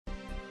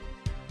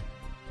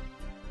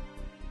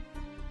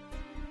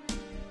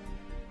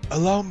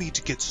Allow me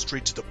to get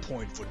straight to the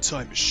point, for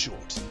time is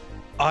short.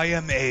 I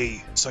am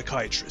a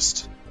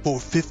psychiatrist. For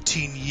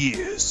 15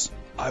 years,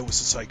 I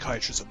was a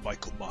psychiatrist of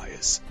Michael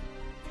Myers.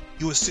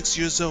 He was 6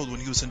 years old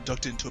when he was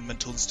inducted into a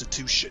mental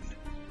institution,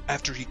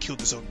 after he killed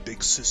his own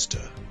big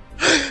sister.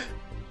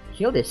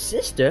 Killed his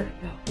sister?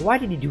 Why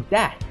did he do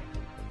that?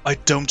 I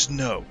don't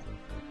know.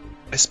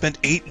 I spent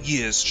 8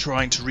 years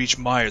trying to reach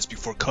Myers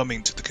before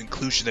coming to the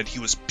conclusion that he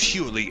was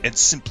purely and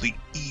simply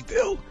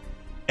evil,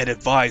 and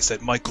advised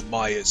that Michael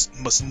Myers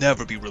must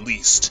never be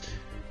released.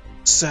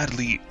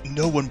 Sadly,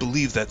 no one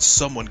believed that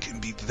someone can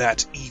be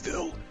that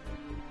evil.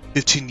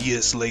 15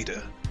 years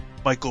later,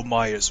 Michael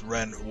Myers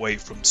ran away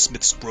from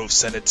Smith's Grove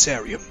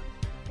Sanitarium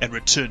and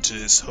returned to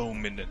his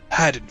home in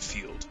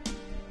Haddonfield.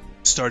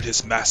 Started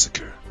his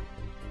massacre.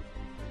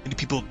 Many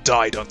people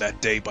died on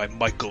that day by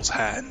Michael's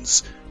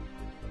hands.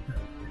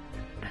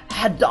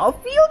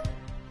 Haddonfield?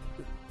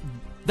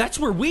 That's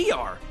where we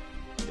are.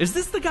 Is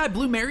this the guy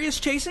Blue Mary is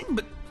chasing?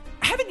 But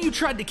haven't you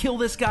tried to kill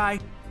this guy?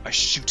 I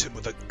shoot him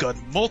with a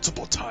gun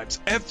multiple times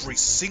every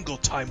single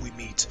time we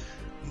meet.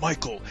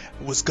 Michael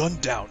was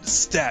gunned down,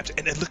 stabbed,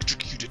 and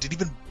electrocuted, and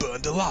even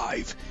burned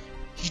alive.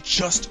 He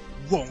just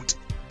won't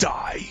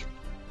die.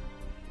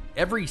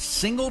 Every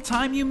single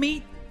time you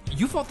meet?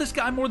 You fought this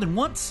guy more than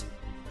once?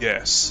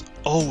 Yes,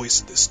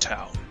 always in this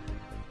town.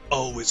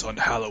 Always on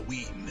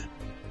Halloween.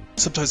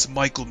 Sometimes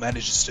Michael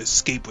manages to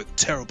escape with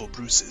terrible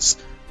bruises.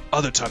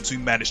 Other times we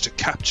manage to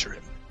capture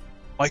him.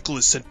 Michael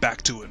is sent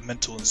back to a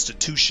mental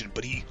institution,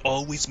 but he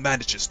always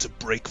manages to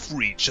break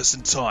free just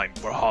in time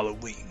for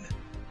Halloween.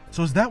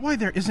 So is that why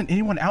there isn't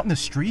anyone out in the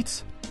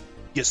streets?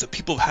 Yes, the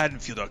people of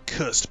Haddonfield are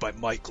cursed by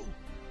Michael.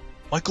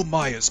 Michael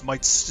Myers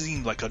might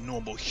seem like a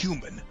normal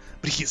human,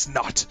 but he is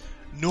not.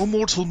 No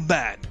mortal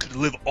man could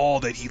live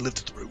all that he lived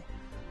through.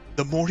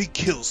 The more he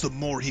kills, the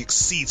more he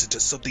exceeds into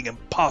something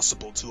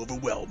impossible to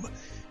overwhelm.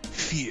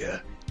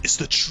 Fear is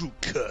the true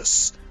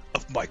curse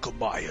of Michael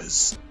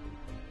Myers.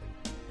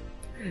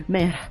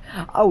 Man,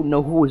 I don't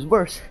know who was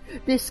worse,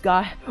 this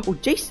guy or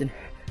Jason.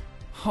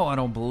 Oh, I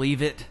don't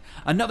believe it.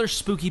 Another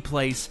spooky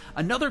place,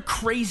 another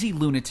crazy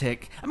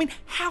lunatic. I mean,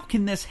 how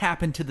can this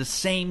happen to the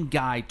same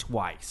guy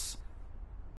twice?